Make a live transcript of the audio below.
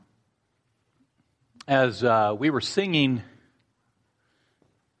As we were singing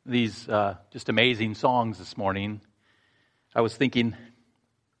these just amazing songs this morning, I was thinking,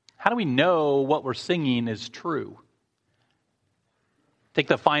 how do we know what we're singing is true? Take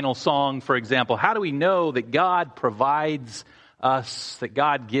the final song, for example. How do we know that God provides us, that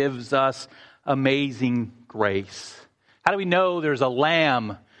God gives us amazing grace? How do we know there's a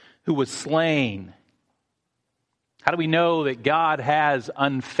lamb who was slain? How do we know that God has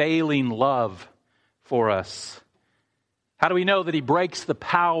unfailing love for us? How do we know that He breaks the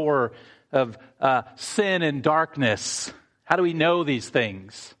power of sin and darkness? How do we know these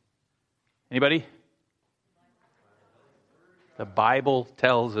things? Anybody? The Bible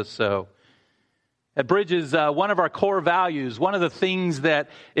tells us so. At Bridges, one of our core values, one of the things that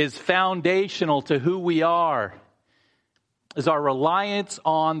is foundational to who we are, is our reliance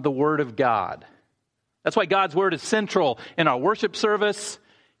on the Word of God. That's why God's Word is central in our worship service,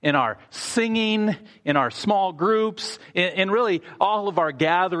 in our singing, in our small groups, in really all of our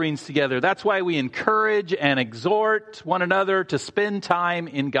gatherings together. That's why we encourage and exhort one another to spend time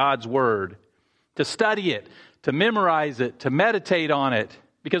in God's Word, to study it, to memorize it, to meditate on it,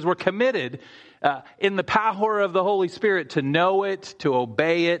 because we're committed in the power of the Holy Spirit to know it, to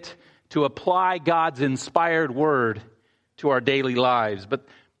obey it, to apply God's inspired Word to our daily lives. But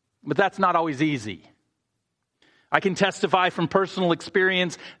that's not always easy. I can testify from personal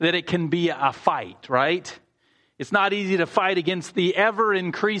experience that it can be a fight, right? It's not easy to fight against the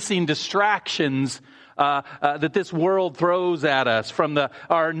ever-increasing distractions that this world throws at us, from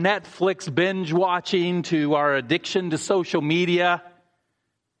our Netflix binge watching to our addiction to social media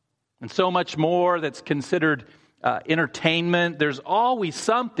and so much more that's considered entertainment. There's always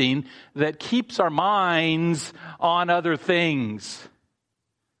something that keeps our minds on other things.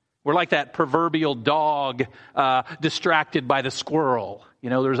 We're like that proverbial dog distracted by the squirrel. You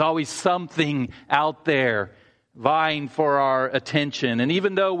know, there's always something out there vying for our attention. And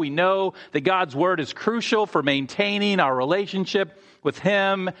even though we know that God's Word is crucial for maintaining our relationship with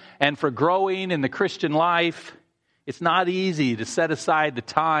Him and for growing in the Christian life, it's not easy to set aside the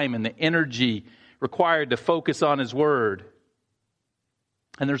time and the energy required to focus on His Word.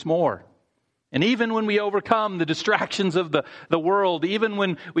 And there's more. And even when we overcome the distractions of the world, even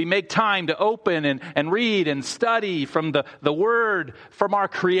when we make time to open and read and study from the Word from our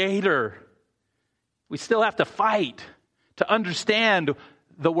Creator, we still have to fight to understand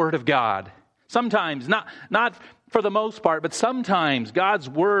the Word of God. Sometimes, not for the most part, but sometimes God's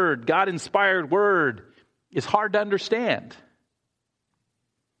Word, God-inspired Word, is hard to understand.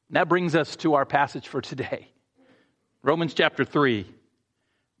 And that brings us to our passage for today. Romans chapter 3.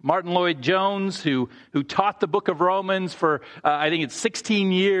 Martin Lloyd-Jones, who taught the book of Romans for, I think it's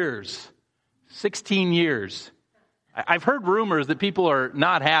 16 years. 16 years. I've heard rumors that people are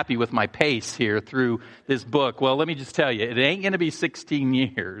not happy with my pace here through this book. Well, let me just tell you, it ain't going to be 16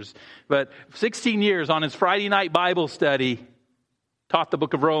 years. But 16 years on his Friday night Bible study, taught the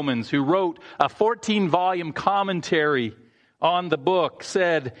book of Romans, who wrote a 14-volume commentary on the book,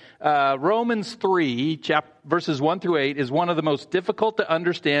 said Romans 3, verses 1 through 8, is one of the most difficult to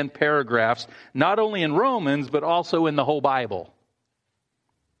understand paragraphs, not only in Romans, but also in the whole Bible.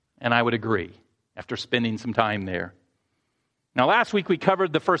 And I would agree, after spending some time there. Now, last week we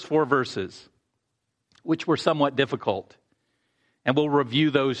covered the first 4 verses, which were somewhat difficult. And we'll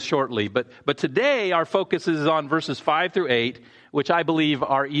review those shortly. But today our focus is on verses 5 through 8, which I believe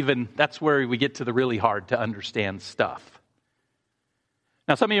are that's where we get to the really hard to understand stuff.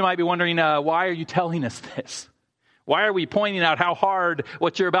 Now, some of you might be wondering, why are you telling us this? Why are we pointing out how hard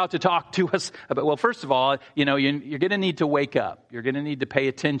what you're about to talk to us about? Well, first of all, you're going to need to wake up. You're going to need to pay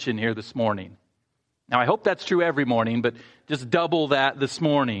attention here this morning. Now, I hope that's true every morning, but just double that this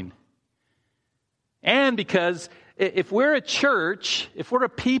morning. And because if we're a church, if we're a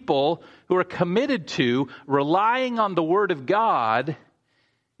people who are committed to relying on the Word of God,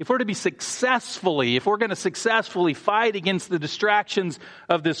 if we're going to successfully fight against the distractions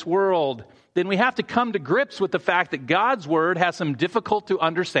of this world, then we have to come to grips with the fact that God's Word has some difficult to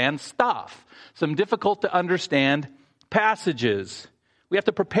understand stuff, some difficult to understand passages. We have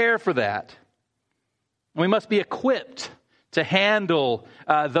to prepare for that. And we must be equipped to handle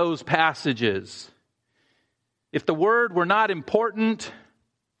those passages. If the Word were not important,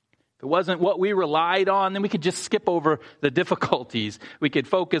 if it wasn't what we relied on, then we could just skip over the difficulties. We could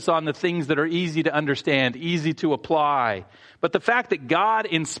focus on the things that are easy to understand, easy to apply. But the fact that God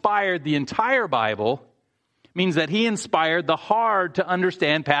inspired the entire Bible means that He inspired the hard to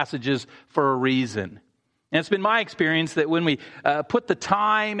understand passages for a reason. And it's been my experience that when we put the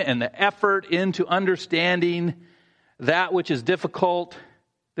time and the effort into understanding that which is difficult,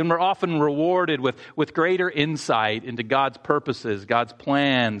 then we're often rewarded with greater insight into God's purposes, God's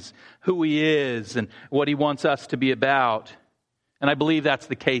plans, who He is, and what He wants us to be about. And I believe that's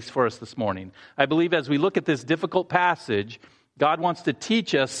the case for us this morning. I believe as we look at this difficult passage, God wants to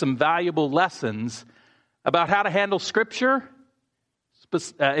teach us some valuable lessons about how to handle Scripture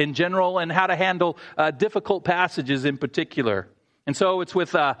in general and how to handle difficult passages in particular. And so it's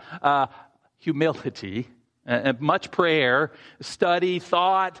with humility, much prayer, study,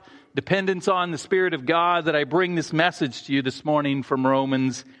 thought, dependence on the Spirit of God that I bring this message to you this morning from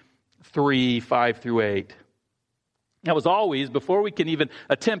Romans 3, 5 through 8. Now, as always, before we can even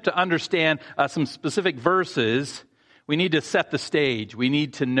attempt to understand some specific verses, we need to set the stage. We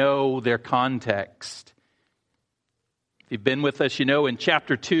need to know their context. If you've been with us, you know in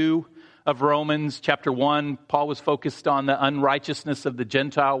chapter 2 of Romans, chapter 1, Paul was focused on the unrighteousness of the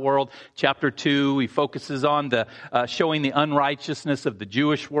Gentile world. Chapter 2, he focuses on the showing the unrighteousness of the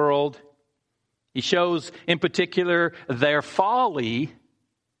Jewish world. He shows, in particular, their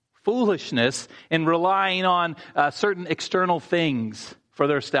foolishness in relying on certain external things for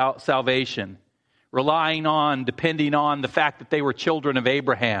their salvation. Depending on the fact that they were children of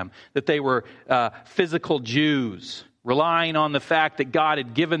Abraham, that they were physical Jews. Relying on the fact that God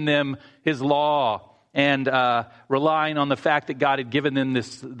had given them His law, and relying on the fact that God had given them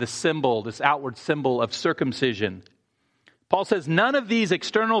this symbol, this outward symbol of circumcision. Paul says none of these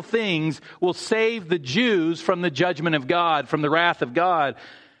external things will save the Jews from the judgment of God, from the wrath of God.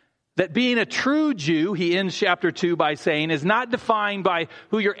 That being a true Jew, he ends chapter 2 by saying, is not defined by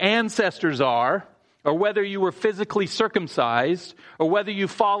who your ancestors are, or whether you were physically circumcised, or whether you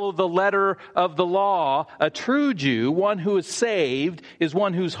follow the letter of the law. A true Jew, one who is saved, is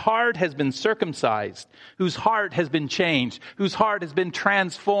one whose heart has been circumcised, whose heart has been changed, whose heart has been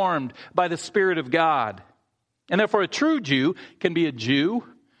transformed by the Spirit of God. And therefore a true Jew can be a Jew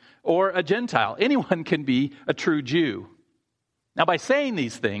or a Gentile. Anyone can be a true Jew. Now by saying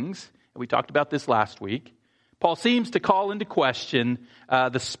these things, and we talked about this last week, Paul seems to call into question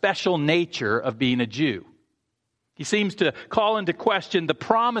the special nature of being a Jew. He seems to call into question the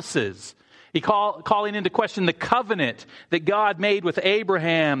promises. Calling into question the covenant that God made with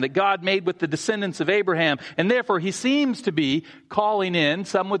Abraham, that God made with the descendants of Abraham. And therefore he seems to be calling in,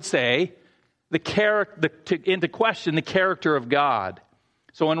 some would say, into question the character of God.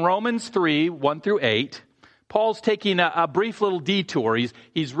 So in Romans 3, 1 through 8, Paul's taking a brief little detour.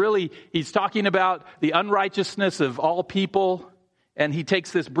 He's talking about the unrighteousness of all people, and he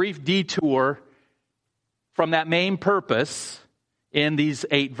takes this brief detour from that main purpose in these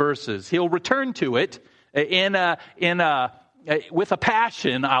 8 verses. He'll return to it with a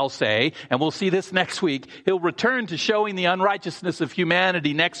passion, I'll say, and we'll see this next week. He'll return to showing the unrighteousness of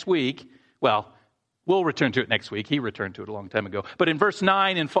humanity next week. Well, we'll return to it next week. He returned to it a long time ago. But in verse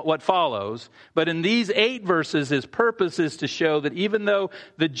 9 and what follows, but in these 8 verses, his purpose is to show that even though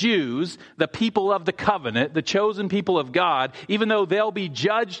the Jews, the people of the covenant, the chosen people of God, even though they'll be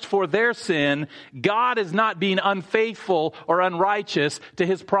judged for their sin, God is not being unfaithful or unrighteous to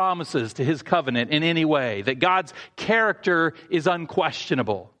His promises, to His covenant in any way. That God's character is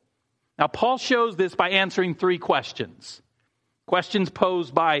unquestionable. Now, Paul shows this by answering 3 questions. Questions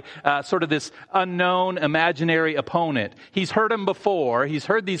posed by sort of this unknown imaginary opponent. He's heard them before. He's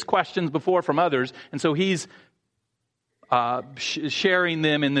heard these questions before from others. And so he's sharing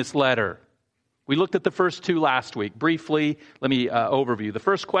them in this letter. We looked at the first 2 last week. Briefly, let me overview. The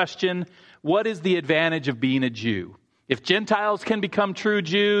first question, what is the advantage of being a Jew? If Gentiles can become true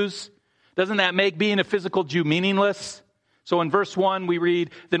Jews, doesn't that make being a physical Jew meaningless? So in verse 1 we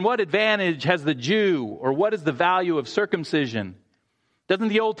read, then what advantage has the Jew, or what is the value of circumcision? Doesn't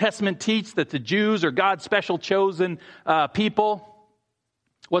the Old Testament teach that the Jews are God's special chosen people?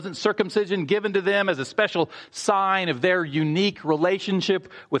 Wasn't circumcision given to them as a special sign of their unique relationship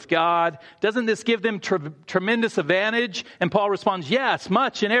with God? Doesn't this give them tremendous advantage? And Paul responds, yes,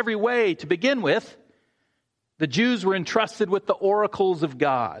 much in every way. To begin with, the Jews were entrusted with the oracles of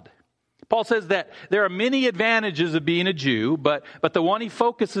God. Paul says that there are many advantages of being a Jew, but the one he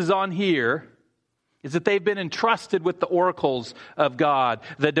focuses on here is that they've been entrusted with the oracles of God,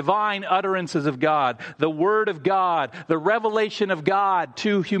 the divine utterances of God, the Word of God, the revelation of God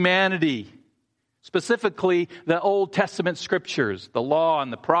to humanity. Specifically, the Old Testament scriptures, the law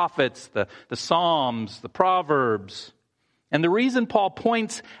and the prophets, the Psalms, the Proverbs. And the reason Paul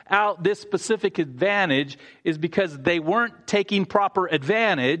points out this specific advantage is because they weren't taking proper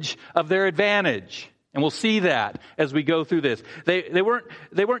advantage of their advantage. And we'll see that as we go through this. They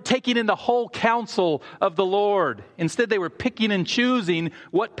weren't taking in the whole counsel of the Lord. Instead, they were picking and choosing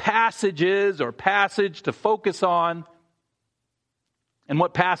what passages or passage to focus on. and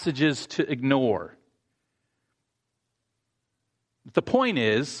what passages to ignore. The point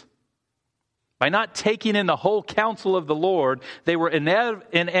is, by not taking in the whole counsel of the Lord, they were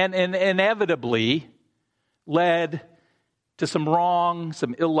inevitably led to some wrong,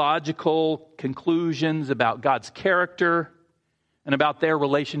 some illogical conclusions about God's character and about their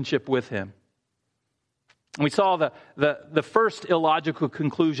relationship with Him. We saw the first illogical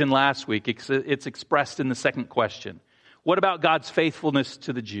conclusion last week. It's expressed in the second question. What about God's faithfulness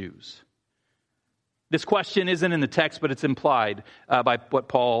to the Jews? This question isn't in the text, but it's implied by what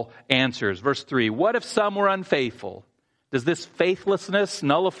Paul answers. Verse 3, what if some were unfaithful? Does this faithlessness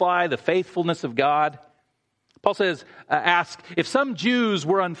nullify the faithfulness of God? Paul says, ask, if some Jews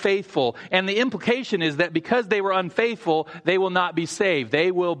were unfaithful, and the implication is that because they were unfaithful, they will not be saved.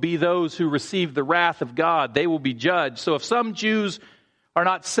 They will be those who receive the wrath of God. They will be judged. So if some Jews are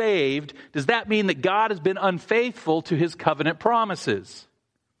not saved, does that mean that God has been unfaithful to His covenant promises?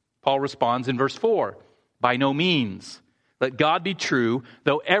 Paul responds in verse 4, by no means. Let God be true,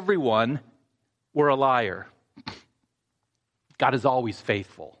 though everyone were a liar. God is always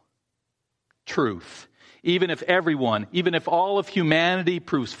faithful. Truth. Even if all of humanity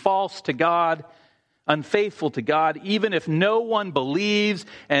proves false to God, unfaithful to God, even if no one believes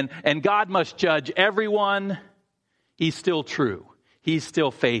and God must judge everyone, He's still true. He's still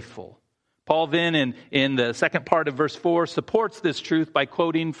faithful. Paul then in the second part of verse 4 supports this truth by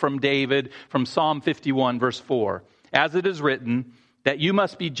quoting from David from Psalm 51 verse 4. As it is written, that you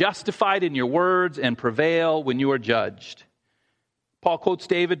must be justified in your words and prevail when you are judged. Paul quotes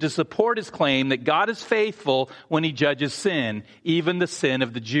David to support his claim that God is faithful when He judges sin, even the sin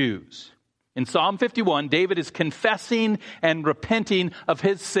of the Jews. In Psalm 51, David is confessing and repenting of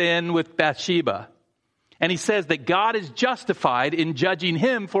his sin with Bathsheba. And he says that God is justified in judging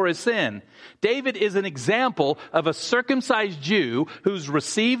him for his sin. David is an example of a circumcised Jew who's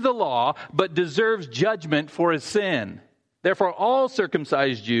received the law but deserves judgment for his sin. Therefore, all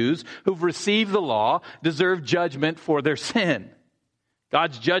circumcised Jews who've received the law deserve judgment for their sin.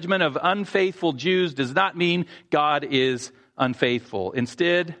 God's judgment of unfaithful Jews does not mean God is unfaithful.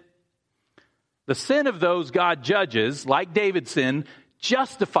 Instead, the sin of those God judges, like David's sin,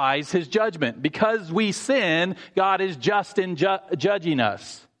 justifies His judgment. Because we sin, God is just in judging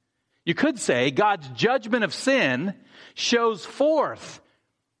us. You could say God's judgment of sin shows forth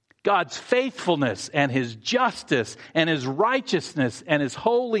God's faithfulness and His justice and His righteousness and His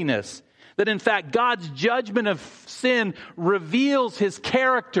holiness. That in fact, God's judgment of sin reveals His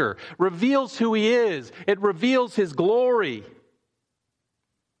character, reveals who He is. It reveals His glory.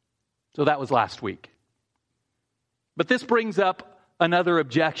 So that was last week. But this brings up another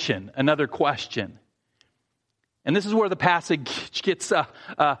objection, another question. And this is where the passage gets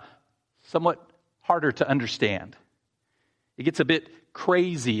somewhat harder to understand. It gets a bit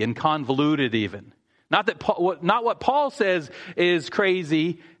crazy and convoluted even. Not what Paul says is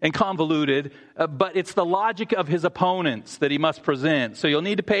crazy and convoluted, but it's the logic of his opponents that he must present. So you'll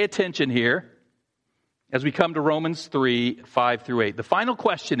need to pay attention here as we come to Romans 3, 5 through 8. The final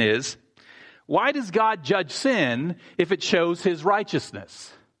question is, why does God judge sin if it shows His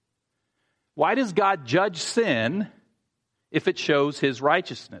righteousness? Why does God judge sin if it shows His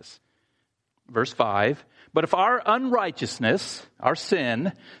righteousness? Verse 5, but if our unrighteousness, our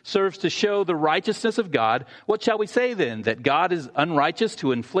sin, serves to show the righteousness of God, what shall we say then? That God is unrighteous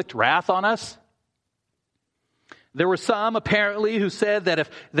to inflict wrath on us? There were some apparently who said that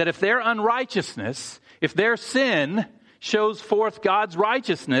if their unrighteousness, if their sin shows forth God's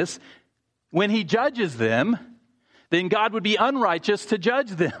righteousness, when He judges them, then God would be unrighteous to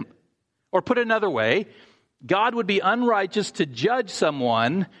judge them. Or put another way, God would be unrighteous to judge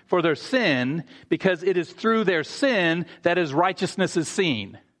someone for their sin because it is through their sin that His righteousness is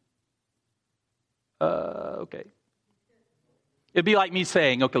seen. Okay. It'd be like me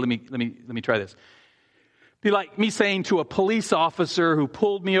saying, okay, let me try this. It'd be like me saying to a police officer who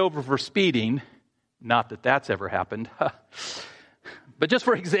pulled me over for speeding, not that that's ever happened, but just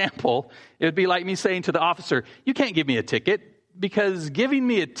for example, it would be like me saying to the officer, you can't give me a ticket because giving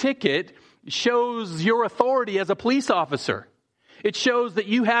me a ticket shows your authority as a police officer. It shows that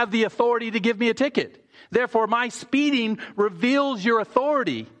you have the authority to give me a ticket. Therefore, my speeding reveals your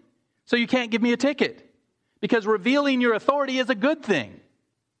authority. So you can't give me a ticket. Because revealing your authority is a good thing.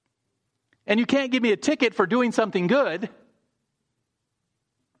 And you can't give me a ticket for doing something good.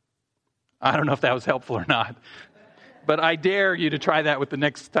 I don't know if that was helpful or not. But I dare you to try that with the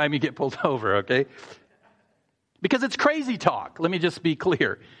next time you get pulled over, okay? Because it's crazy talk. Let me just be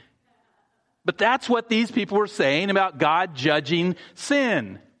clear. But that's what these people were saying about God judging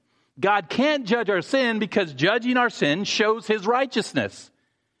sin. God can't judge our sin because judging our sin shows his righteousness.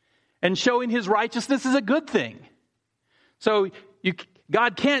 And showing his righteousness is a good thing. So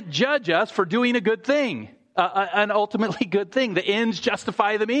God can't judge us for doing a good thing, an ultimately good thing. The ends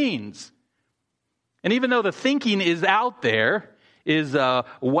justify the means. And even though the thinking is out there, is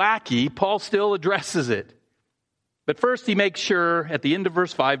wacky, Paul still addresses it. But first he makes sure at the end of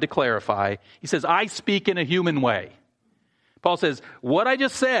verse 5 to clarify. He says, I speak in a human way. Paul says, what I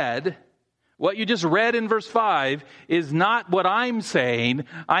just said, what you just read in verse 5 is not what I'm saying.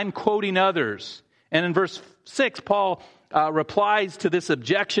 I'm quoting others. And in verse 6, Paul replies to this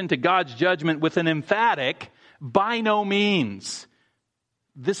objection to God's judgment with an emphatic, by no means.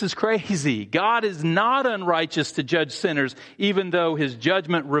 This is crazy. God is not unrighteous to judge sinners, even though his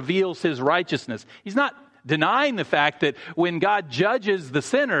judgment reveals his righteousness. He's not denying the fact that when God judges the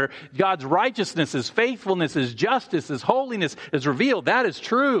sinner, God's righteousness, his faithfulness, his justice, his holiness is revealed. That is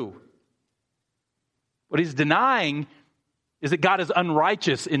true. What he's denying is that God is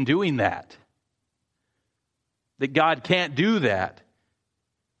unrighteous in doing that. That God can't do that.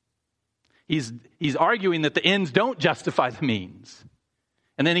 He's arguing that the ends don't justify the means.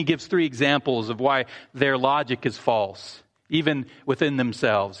 And then he gives 3 examples of why their logic is false, even within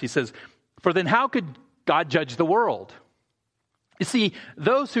themselves. He says, for then how could God judge the world? You see,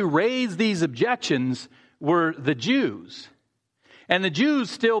 those who raised these objections were the Jews. And the Jews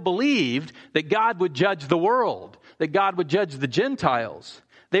still believed that God would judge the world, that God would judge the Gentiles.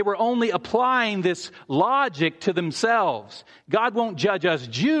 They were only applying this logic to themselves. God won't judge us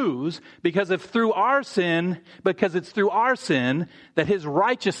Jews because it's through our sin that his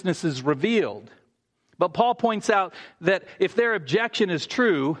righteousness is revealed. But Paul points out that if their objection is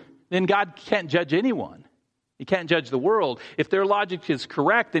true, then God can't judge anyone. He can't judge the world. If their logic is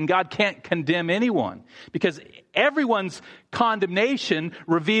correct, then God can't condemn anyone. Because everyone's condemnation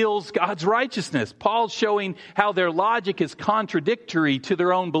reveals God's righteousness. Paul's showing how their logic is contradictory to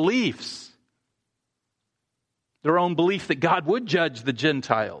their own beliefs. Their own belief that God would judge the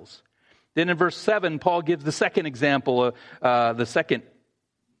Gentiles. Then in verse 7, Paul gives the second example, the second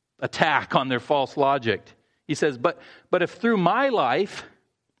attack on their false logic. He says, but if through my lie,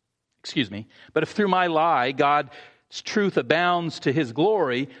 God's truth abounds to his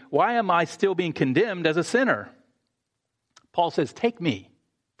glory, why am I still being condemned as a sinner? Paul says, take me,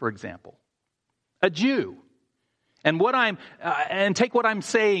 for example, a Jew, and take what I'm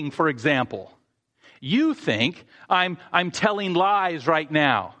saying, for example. You think I'm telling lies right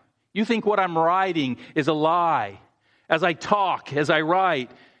now. You think what I'm writing is a lie. As I talk, as I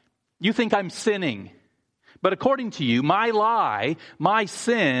write, you think I'm sinning. But according to you, my lie, my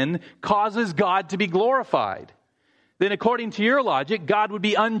sin, causes God to be glorified. Then according to your logic, God would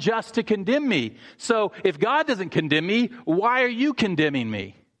be unjust to condemn me. So if God doesn't condemn me, why are you condemning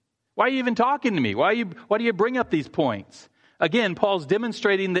me? Why are you even talking to me? Why do you bring up these points? Again, Paul's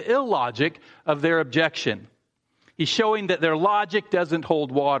demonstrating the illogic of their objection. He's showing that their logic doesn't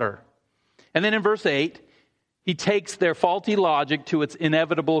hold water. And then in verse 8, he takes their faulty logic to its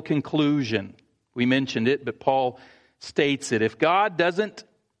inevitable conclusion. We mentioned it, but Paul states it. If God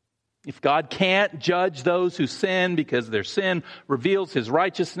can't judge those who sin because their sin reveals his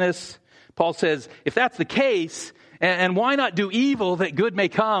righteousness, Paul says, if that's the case, and why not do evil that good may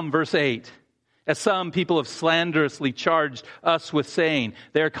come, verse 8, as some people have slanderously charged us with saying,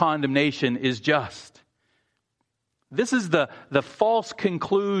 their condemnation is just. This is the false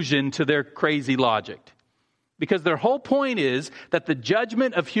conclusion to their crazy logic. Because their whole point is that the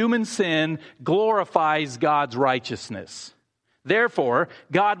judgment of human sin glorifies God's righteousness. Therefore,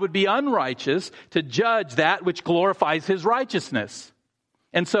 God would be unrighteous to judge that which glorifies his righteousness.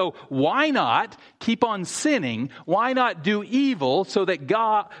 And so, why not keep on sinning? Why not do evil so that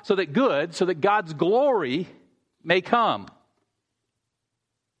God's glory may come?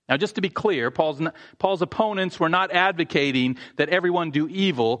 Now, just to be clear, Paul's opponents were not advocating that everyone do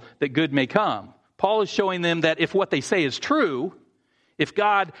evil that good may come. Paul is showing them that if what they say is true, if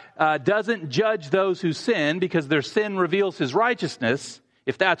God doesn't judge those who sin because their sin reveals his righteousness,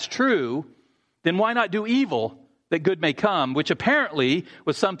 if that's true, then why not do evil that good may come, which apparently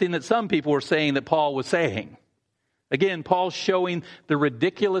was something that some people were saying that Paul was saying. Again, Paul's showing the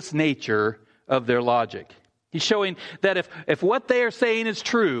ridiculous nature of their logic. He's showing that if what they are saying is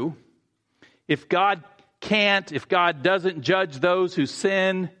true, if God doesn't judge those who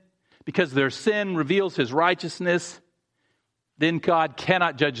sin because their sin reveals his righteousness, then God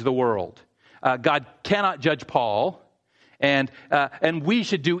cannot judge the world. God cannot judge Paul, and we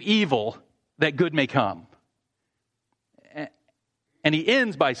should do evil that good may come. And he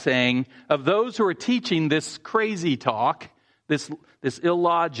ends by saying, of those who are teaching this crazy talk, this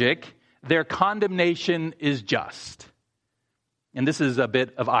illogic, their condemnation is just. And this is a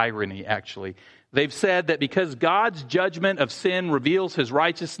bit of irony, actually. They've said that because God's judgment of sin reveals his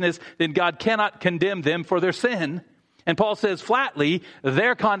righteousness, then God cannot condemn them for their sin. And Paul says flatly,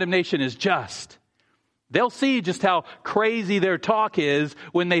 their condemnation is just. They'll see just how crazy their talk is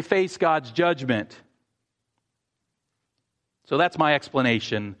when they face God's judgment. So that's my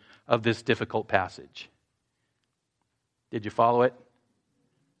explanation of this difficult passage. Did you follow it?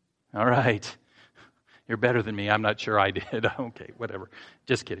 All right. You're better than me. I'm not sure I did. Okay, whatever.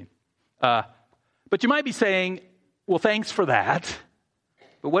 Just kidding. But you might be saying, well, thanks for that.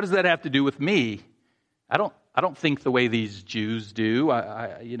 But what does that have to do with me? I don't think the way these Jews do.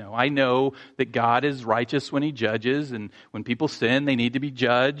 I know that God is righteous when he judges, and when people sin, they need to be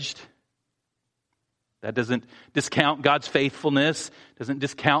judged. That doesn't discount God's faithfulness, doesn't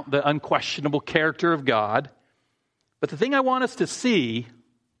discount the unquestionable character of God. But the thing I want us to see,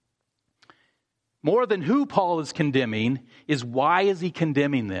 more than who Paul is condemning, is why is he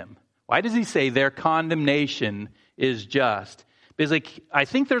condemning them? Why does he say their condemnation is just? Because I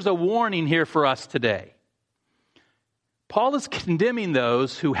think there's a warning here for us today. Paul is condemning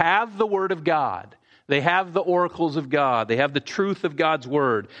those who have the Word of God. They have the oracles of God. They have the truth of God's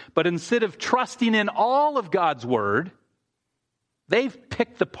Word. But instead of trusting in all of God's Word, they've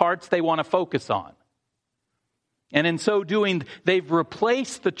picked the parts they want to focus on. And in so doing, they've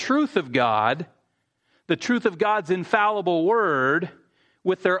replaced the truth of God's infallible Word,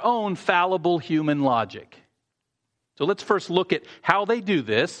 with their own fallible human logic. So let's first look at how they do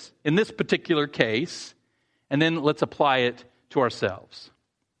this in this particular case, and then let's apply it to ourselves.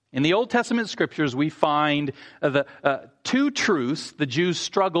 In the Old Testament scriptures, we find the two truths the Jews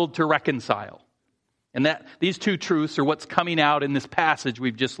struggled to reconcile. And that these two truths are what's coming out in this passage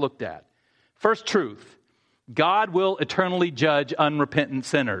we've just looked at. First truth, God will eternally judge unrepentant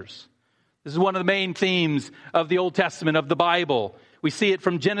sinners. This is one of the main themes of the Old Testament, of the Bible. We see it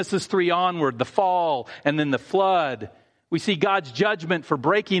from Genesis 3 onward, the fall and then the flood. We see God's judgment for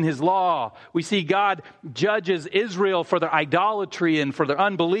breaking his law. We see God judges Israel for their idolatry and for their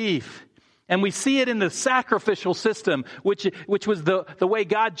unbelief. And we see it in the sacrificial system, which was the way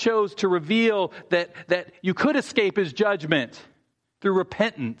God chose to reveal that you could escape his judgment through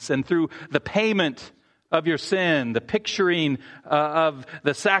repentance and through the payment of your sin, the picturing of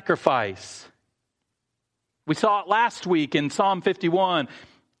the sacrifice. We saw it last week in Psalm 51.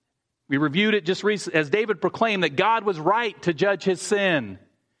 We reviewed it just recently as David proclaimed that God was right to judge his sin.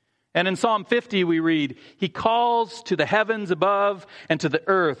 And in Psalm 50 we read, he calls to the heavens above and to the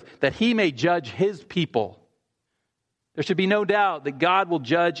earth that he may judge his people. There should be no doubt that God will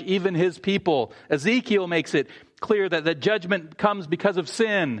judge even his people. Ezekiel makes it clear that the judgment comes because of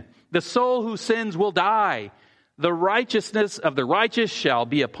sin. The soul who sins will die. The righteousness of the righteous shall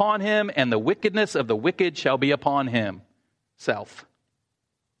be upon him, and the wickedness of the wicked shall be upon him. Self.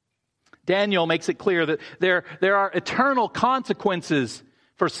 Daniel makes it clear that there are eternal consequences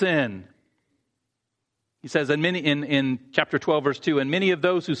for sin. He says in chapter 12, verse 2, and many of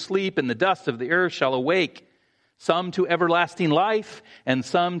those who sleep in the dust of the earth shall awake, some to everlasting life, and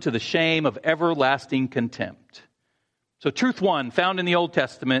some to the shame of everlasting contempt. So truth one, found in the Old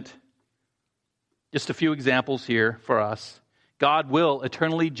Testament. Just a few examples here for us. God will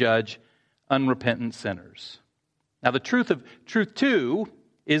eternally judge unrepentant sinners. Now the truth two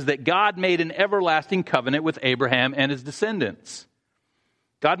is that God made an everlasting covenant with Abraham and his descendants.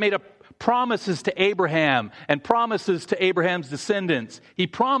 God made promises to Abraham and promises to Abraham's descendants. He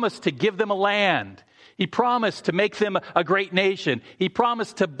promised to give them a land. He promised to make them a great nation. He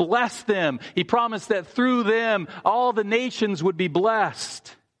promised to bless them. He promised that through them all the nations would be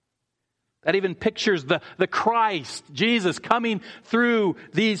blessed. That even pictures the Christ, Jesus, coming through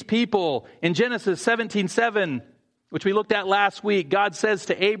these people. In Genesis 17:7, which we looked at last week, God says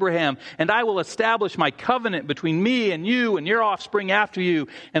to Abraham, and I will establish my covenant between me and you and your offspring after you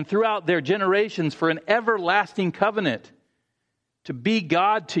and throughout their generations for an everlasting covenant to be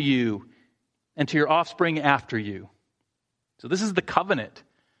God to you and to your offspring after you. So this is the covenant,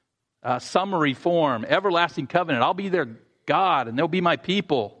 summary form, everlasting covenant. I'll be their God and they'll be my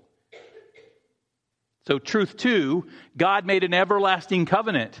people. So truth two, God made an everlasting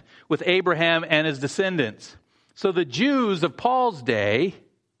covenant with Abraham and his descendants. So the Jews of Paul's day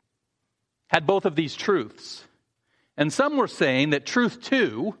had both of these truths. And some were saying that truth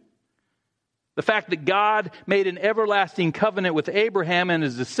two, the fact that God made an everlasting covenant with Abraham and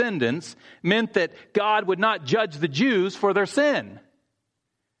his descendants, meant that God would not judge the Jews for their sin.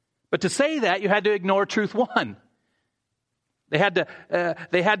 But to say that, you had to ignore truth one. They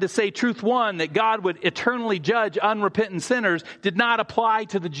had to say truth one, that God would eternally judge unrepentant sinners, did not apply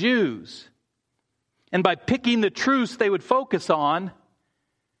to the Jews. And by picking the truths they would focus on,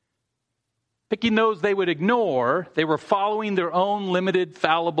 picking those they would ignore, they were following their own limited,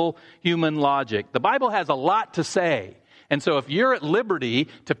 fallible human logic. The Bible has a lot to say. And so if you're at liberty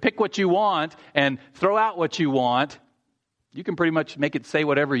to pick what you want and throw out what you want, you can pretty much make it say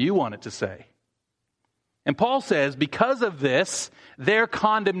whatever you want it to say. And Paul says, because of this, their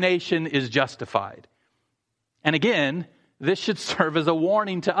condemnation is justified. And again, this should serve as a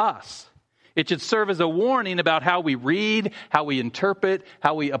warning to us. It should serve as a warning about how we read, how we interpret,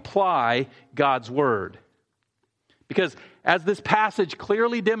 how we apply God's word. Because as this passage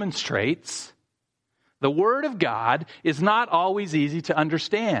clearly demonstrates, the word of God is not always easy to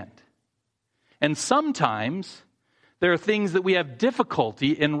understand. And sometimes there are things that we have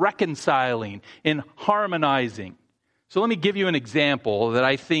difficulty in reconciling, in harmonizing. So let me give you an example that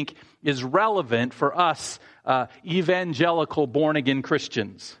I think is relevant for us evangelical born-again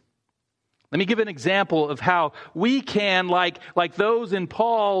Christians. Let me give an example of how we can, like those in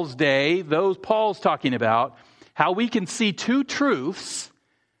Paul's day, those Paul's talking about, how we can see two truths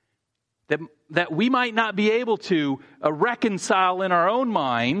that we might not be able to reconcile in our own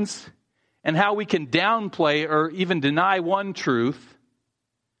minds, and how we can downplay or even deny one truth,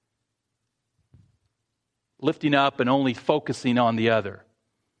 lifting up and only focusing on the other.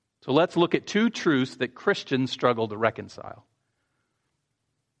 So let's look at two truths that Christians struggle to reconcile.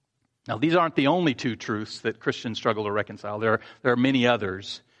 Now, these aren't the only two truths that Christians struggle to reconcile. There are many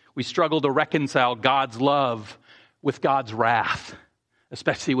others. We struggle to reconcile God's love with God's wrath,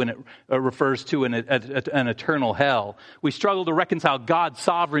 especially when it refers to an eternal hell. We struggle to reconcile God's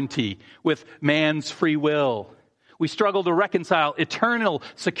sovereignty with man's free will. We struggle to reconcile eternal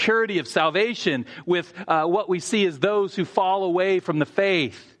security of salvation with what we see as those who fall away from the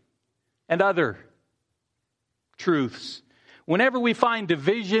faith and other truths. Whenever we find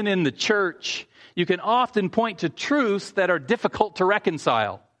division in the church, you can often point to truths that are difficult to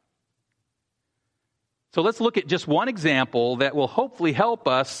reconcile. So let's look at just one example that will hopefully help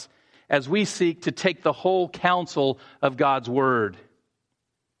us as we seek to take the whole counsel of God's word.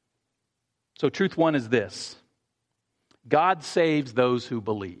 So truth one is this: God saves those who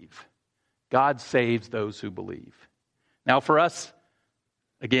believe. God saves those who believe. Now for us,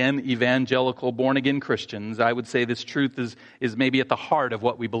 again, evangelical, born-again Christians, I would say this truth is maybe at the heart of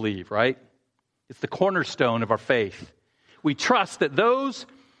what we believe, right? It's the cornerstone of our faith. We trust that those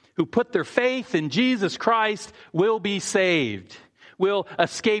who put their faith in Jesus Christ will be saved, will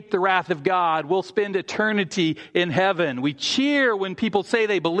escape the wrath of God, will spend eternity in heaven. We cheer when people say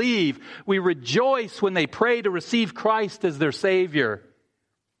they believe. We rejoice when they pray to receive Christ as their Savior.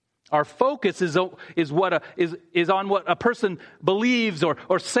 Our focus is on what a person believes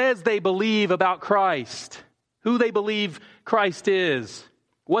or says they believe about Christ, who they believe Christ is,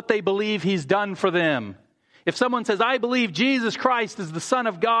 what they believe He's done for them. If someone says, I believe Jesus Christ is the Son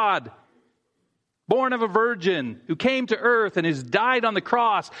of God, born of a virgin, who came to earth and has died on the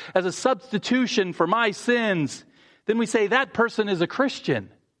cross as a substitution for my sins, then we say that person is a Christian,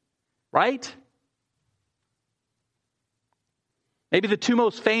 right? Maybe the two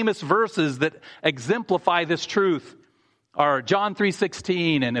most famous verses that exemplify this truth are John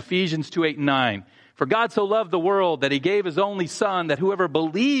 3:16 and Ephesians 2:8 and 9. For God so loved the world that He gave His only Son, that whoever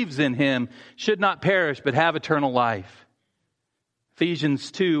believes in Him should not perish but have eternal life.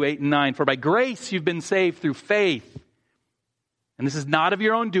 Ephesians 2:8 and 9. For by grace you've been saved through faith. And this is not of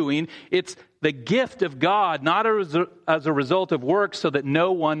your own doing. It's the gift of God, not as a result of works, so that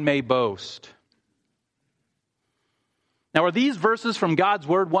no one may boast. Now, are these verses from God's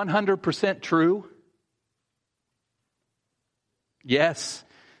Word 100% true? Yes.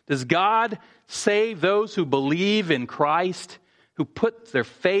 Does God save those who believe in Christ, who put their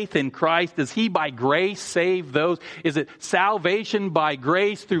faith in Christ? Does He by grace save those? Is it salvation by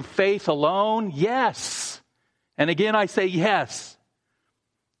grace through faith alone? Yes. And again, I say yes.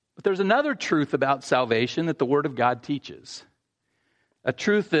 But there's another truth about salvation that the Word of God teaches. A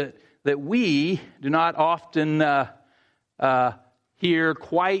truth that we do not often hear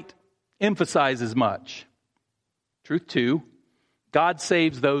quite emphasize as much. Truth two, God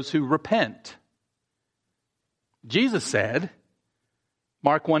saves those who repent. Jesus said,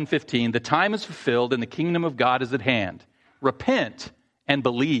 Mark 1:15, the time is fulfilled and the kingdom of God is at hand. Repent and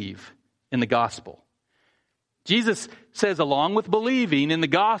believe in the gospel. Jesus says along with believing in the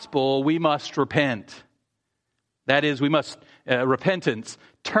gospel, we must repent. That is, we must, repentance,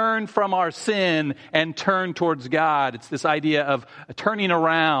 turn from our sin and turn towards God. It's this idea of turning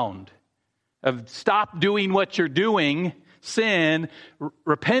around, of stop doing what you're doing, sin,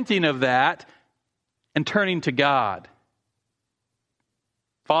 repenting of that, and turning to God.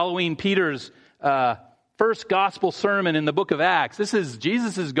 Following Peter's first gospel sermon in the book of Acts,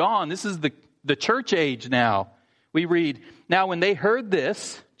 Jesus is gone. This is the church age now. We read, "Now when they heard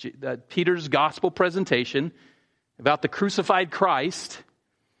this," Peter's gospel presentation about the crucified Christ,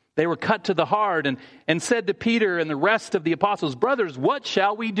 "they were cut to the heart and said to Peter and the rest of the apostles, 'Brothers, what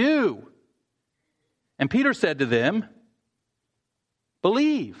shall we do?' And Peter said to them,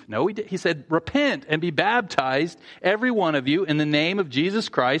 'Believe.'" No, he said, "Repent and be baptized, every one of you, in the name of Jesus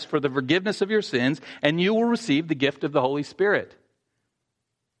Christ for the forgiveness of your sins, and you will receive the gift of the Holy Spirit."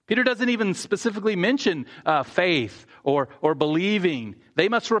 Peter doesn't even specifically mention faith or believing. They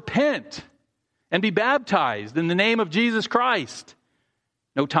must repent and be baptized in the name of Jesus Christ.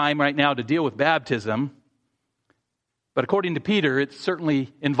 No time right now to deal with baptism, but according to Peter, it's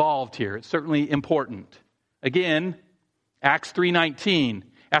certainly involved here. It's certainly important. Again, Acts 3:19,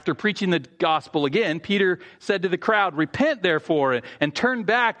 after preaching the gospel again, Peter said to the crowd, "Repent therefore and turn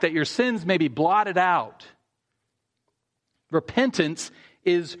back that your sins may be blotted out." Repentance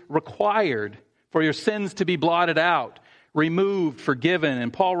is required for your sins to be blotted out, removed, forgiven.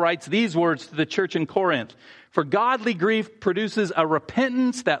 And Paul writes these words to the church in Corinth: "For godly grief produces a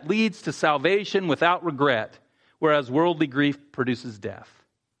repentance that leads to salvation without regret, whereas worldly grief produces death."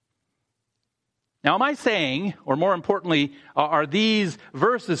 Now, am I saying, or more importantly, are these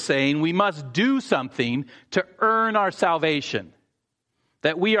verses saying we must do something to earn our salvation?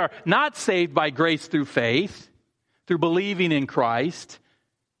 That we are not saved by grace through faith, through believing in Christ?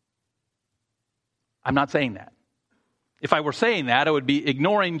 I'm not saying that. If I were saying that, I would be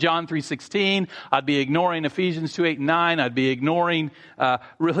ignoring John 3:16. I'd be ignoring Ephesians 2:8 and 9. I'd be ignoring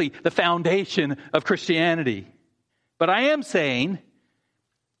really the foundation of Christianity. But I'm saying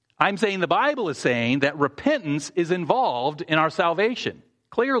the Bible is saying that repentance is involved in our salvation,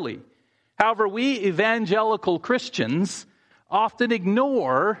 clearly. However, we evangelical Christians often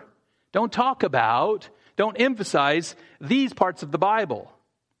ignore, don't talk about, don't emphasize these parts of the Bible.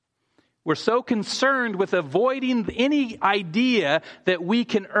 We're so concerned with avoiding any idea that we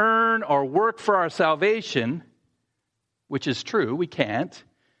can earn or work for our salvation, which is true, we can't.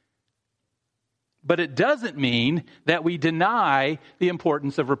 But it doesn't mean that we deny the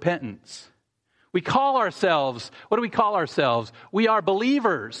importance of repentance. We call ourselves, what do we call ourselves? We are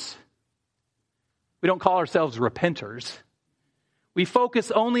believers. We don't call ourselves repenters. We focus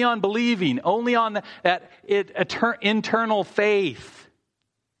only on believing, only on that internal faith,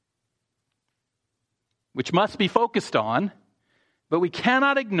 which must be focused on, but we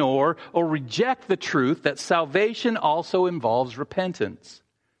cannot ignore or reject the truth that salvation also involves repentance.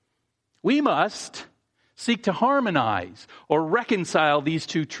 We must seek to harmonize or reconcile these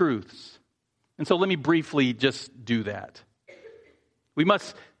two truths. And so let me briefly just do that. We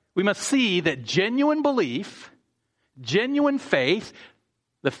must see that genuine belief, genuine faith,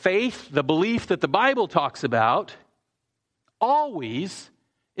 the belief that the Bible talks about, always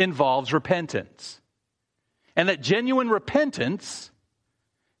involves repentance. And that genuine repentance,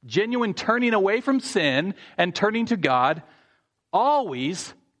 genuine turning away from sin and turning to God,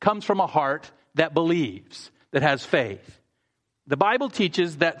 always comes from a heart that believes, that has faith. The Bible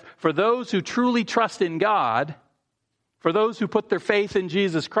teaches that for those who truly trust in God, for those who put their faith in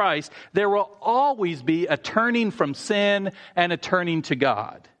Jesus Christ, there will always be a turning from sin and a turning to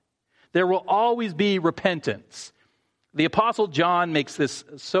God. There will always be repentance. The Apostle John makes this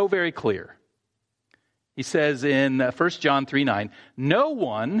so very clear. He says in 1 John 3:9, "No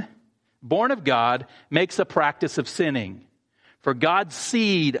one born of God makes a practice of sinning. For God's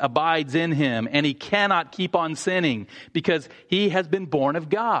seed abides in him, and he cannot keep on sinning because he has been born of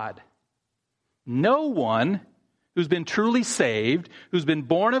God." No one who's been truly saved, who's been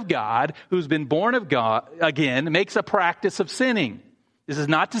born of God, who's been born of God again, makes a practice of sinning. This is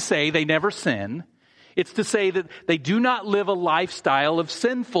not to say they never sin. It's to say that they do not live a lifestyle of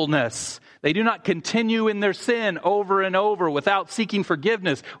sinfulness. They do not continue in their sin over and over without seeking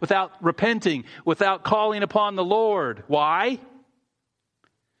forgiveness, without repenting, without calling upon the Lord. Why?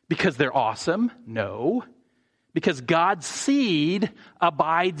 Because they're awesome? No. Because God's seed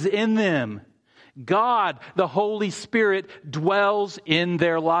abides in them. God, the Holy Spirit, dwells in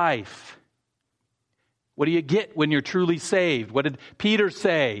their life. What do you get when you're truly saved? What did Peter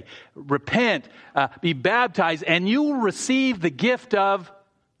say? Repent, be baptized, and you will receive the gift of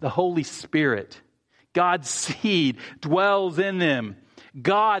the Holy Spirit. God's seed dwells in them.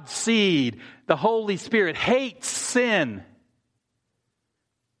 God's seed, the Holy Spirit, hates sin.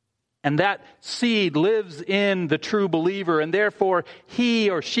 And that seed lives in the true believer, and therefore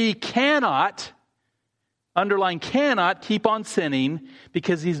he or she cannot underline cannot keep on sinning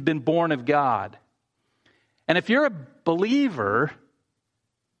because he's been born of God. And if you're a believer,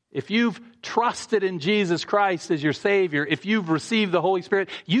 if you've trusted in Jesus Christ as your Savior, if you've received the Holy Spirit,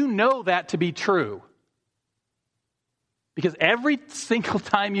 you know that to be true. Because every single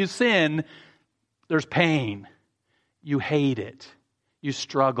time you sin, there's pain. You hate it. You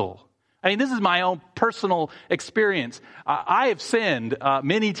struggle. I mean, this is my own personal experience. I have sinned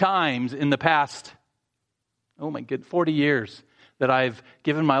many times in the past, 40 years that I've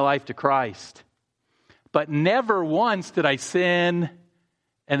given my life to Christ. But never once did I sin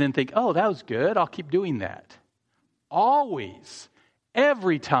and then think, oh, that was good, I'll keep doing that. Always,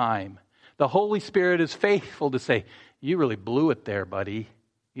 every time, the Holy Spirit is faithful to say, you really blew it there, buddy.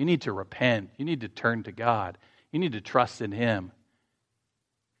 You need to repent. You need to turn to God. You need to trust in Him.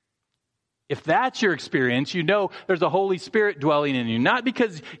 If that's your experience, you know there's a Holy Spirit dwelling in you. Not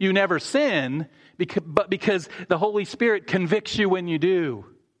because you never sin, but because the Holy Spirit convicts you when you do.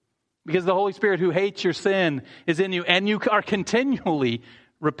 Because the Holy Spirit who hates your sin is in you, and you are continually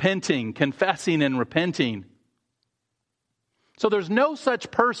repenting, confessing and repenting. So there's no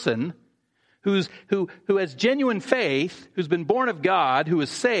such person who has genuine faith, who's been born of God, who is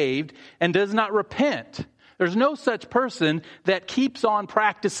saved, and does not repent. There's no such person that keeps on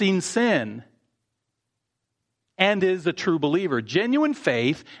practicing sin and is a true believer. Genuine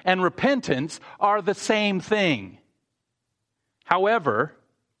faith and repentance are the same thing. However,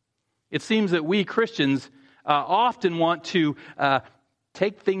 it seems that we Christians often want to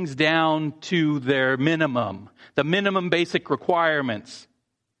take things down to their minimum, the minimum basic requirements.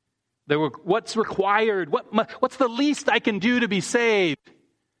 What's required? What's the least I can do to be saved?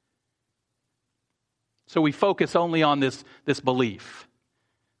 So we focus only on this belief.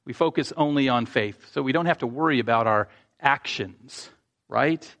 We focus only on faith. So we don't have to worry about our actions,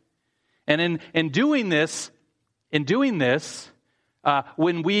 right? And in doing this, when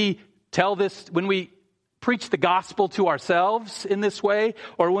we preach the gospel to ourselves in this way,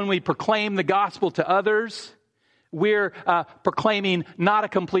 or when we proclaim the gospel to others, we're proclaiming not a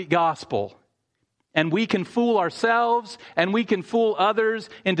complete gospel. And we can fool ourselves and we can fool others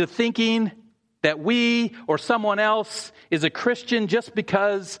into thinking that we or someone else is a Christian just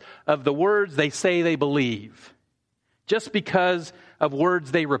because of the words they say they believe, just because of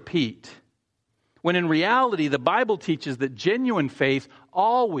words they repeat. When in reality, the Bible teaches that genuine faith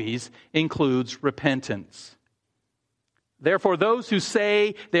always includes repentance. Therefore, those who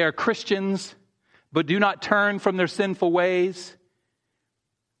say they are Christians but do not turn from their sinful ways,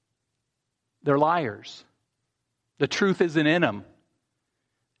 they're liars. The truth isn't in them,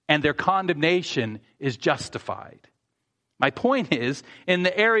 and their condemnation is justified. My point is, in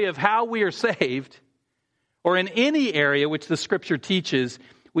the area of how we are saved, or in any area which the Scripture teaches,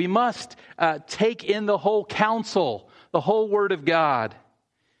 we must take in the whole counsel, the whole Word of God.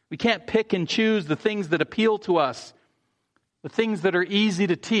 We can't pick and choose the things that appeal to us, the things that are easy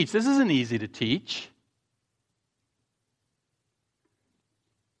to teach. This isn't easy to teach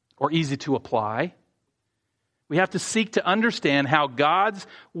or easy to apply. We have to seek to understand how God's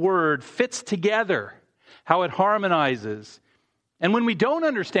Word fits together, how it harmonizes. And when we don't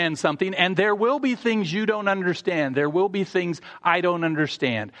understand something, and there will be things you don't understand, there will be things I don't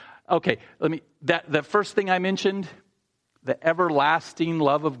understand. Okay, that first thing I mentioned, the everlasting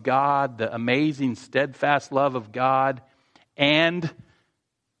love of God, the amazing, steadfast love of God, and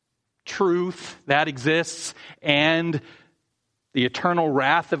truth that exists, and the eternal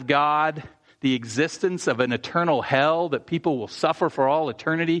wrath of God, the existence of an eternal hell that people will suffer for all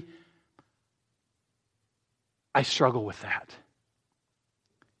eternity. I struggle with that.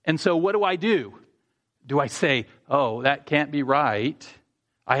 And so what do? Do I say, oh, that can't be right?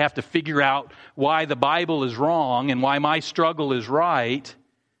 I have to figure out why the Bible is wrong and why my struggle is right.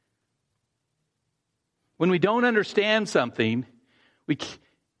 When we don't understand something,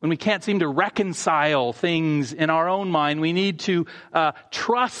 when we can't seem to reconcile things in our own mind, we need to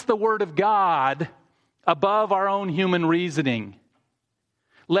trust the Word of God above our own human reasoning.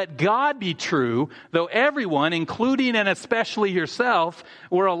 Let God be true, though everyone, including and especially yourself,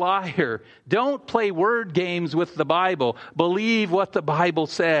 were a liar. Don't play word games with the Bible. Believe what the Bible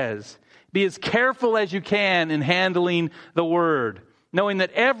says. Be as careful as you can in handling the Word, knowing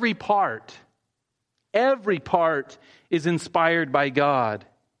that every part is inspired by God.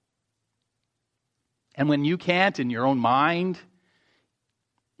 And when you can't in your own mind,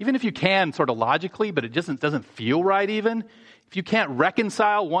 even if you can sort of logically, but it just doesn't feel right even, if you can't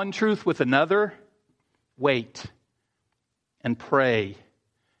reconcile one truth with another, wait and pray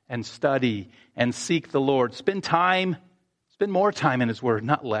and study and seek the Lord. Spend more time in His Word,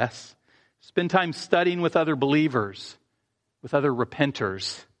 not less. Spend time studying with other believers, with other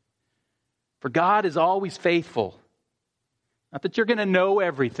repenters. For God is always faithful. Not that you're going to know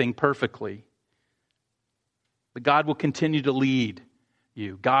everything perfectly, but God will continue to lead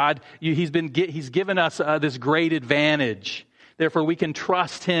you. He's given us this great advantage. Therefore, we can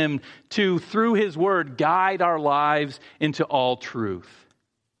trust Him to, through His Word, guide our lives into all truth.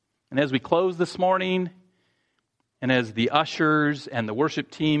 And as we close this morning, and as the ushers and the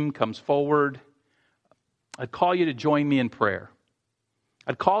worship team comes forward, I'd call you to join me in prayer.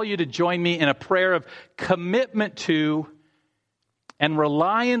 I'd call you to join me in a prayer of commitment to and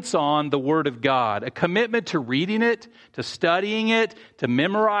reliance on the Word of God. A commitment to reading it, to studying it, to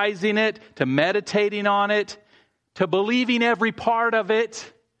memorizing it, to meditating on it, to believing every part of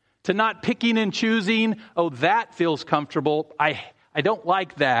it, to not picking and choosing. Oh, that feels comfortable. I don't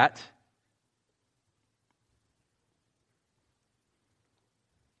like that.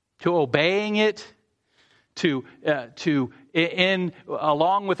 To obeying it,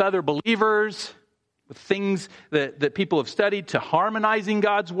 along with other believers, with things that people have studied, to harmonizing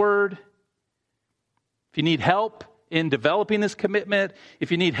God's Word. If you need help in developing this commitment,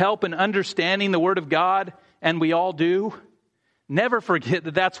 if you need help in understanding the Word of God, and we all do, never forget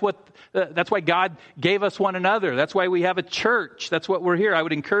that that's why God gave us one another. That's why we have a church. That's what we're here. I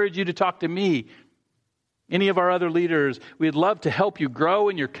would encourage you to talk to me, any of our other leaders. We'd love to help you grow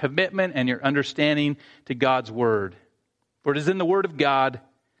in your commitment and your understanding to God's Word. For it is in the Word of God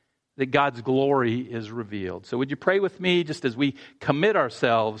that God's glory is revealed. So would you pray with me just as we commit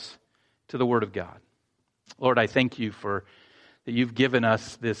ourselves to the Word of God? Lord, I thank you for that you've given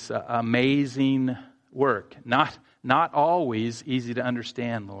us this amazing work. Not always easy to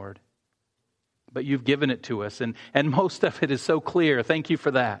understand, Lord. But you've given it to us, and most of it is so clear. Thank you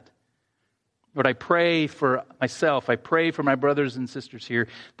for that. Lord, I pray for myself, I pray for my brothers and sisters here,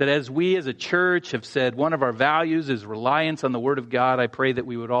 that as we as a church have said one of our values is reliance on the Word of God, I pray that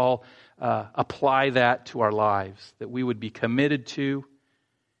we would all apply that to our lives, that we would be committed to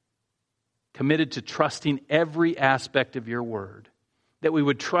trusting every aspect of your Word, that we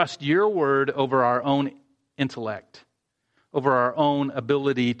would trust your Word over our own intellect, over our own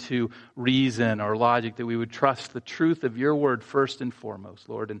ability to reason or logic, that we would trust the truth of your Word first and foremost,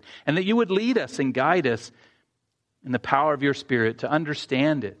 Lord, and that you would lead us and guide us in the power of your Spirit to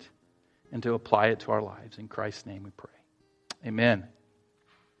understand it and to apply it to our lives. In Christ's name we pray. Amen.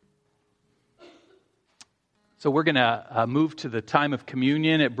 So we're going to move to the time of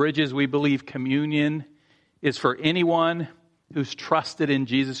communion. At Bridges, we believe communion is for anyone who's trusted in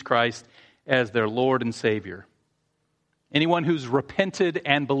Jesus Christ as their Lord and Savior. Anyone who's repented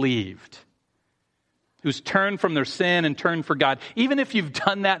and believed, who's turned from their sin and turned for God. Even if you've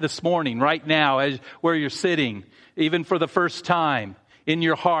done that this morning, right now, as where you're sitting, even for the first time, in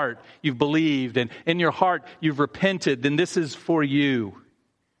your heart you've believed, and in your heart you've repented, then this is for you.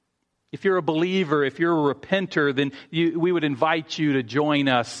 If you're a believer, if you're a repenter, then we would invite you to join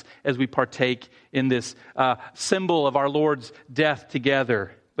us as we partake in this symbol of our Lord's death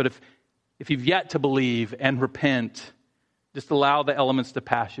together. But if you've yet to believe and repent, just allow the elements to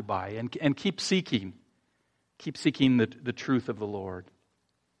pass you by and keep seeking the truth of the Lord.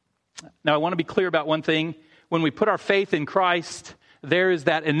 Now, I want to be clear about one thing. When we put our faith in Christ, there is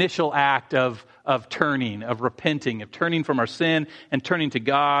that initial act of turning, of repenting, of turning from our sin and turning to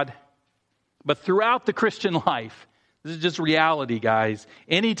God. But throughout the Christian life, this is just reality, guys.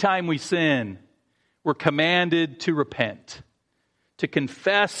 Anytime we sin, we're commanded to repent, to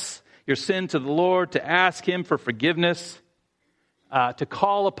confess your sin to the Lord, to ask Him for forgiveness, to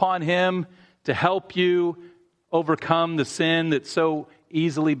call upon Him to help you overcome the sin that so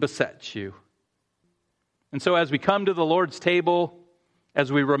easily besets you. And so as we come to the Lord's table,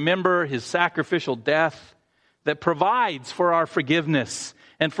 as we remember His sacrificial death that provides for our forgiveness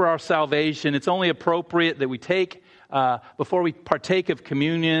and for our salvation, it's only appropriate that we take, before we partake of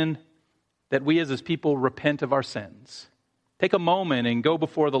communion, that we as His people repent of our sins. Take a moment and go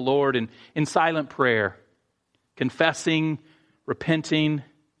before the Lord in silent prayer, confessing, repenting.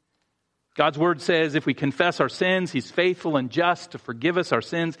 God's Word says if we confess our sins, He's faithful and just to forgive us our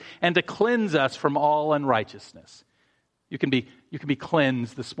sins and to cleanse us from all unrighteousness. You can be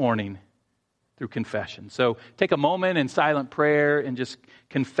cleansed this morning through confession. So take a moment in silent prayer and just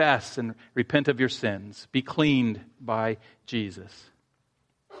confess and repent of your sins. Be cleaned by Jesus.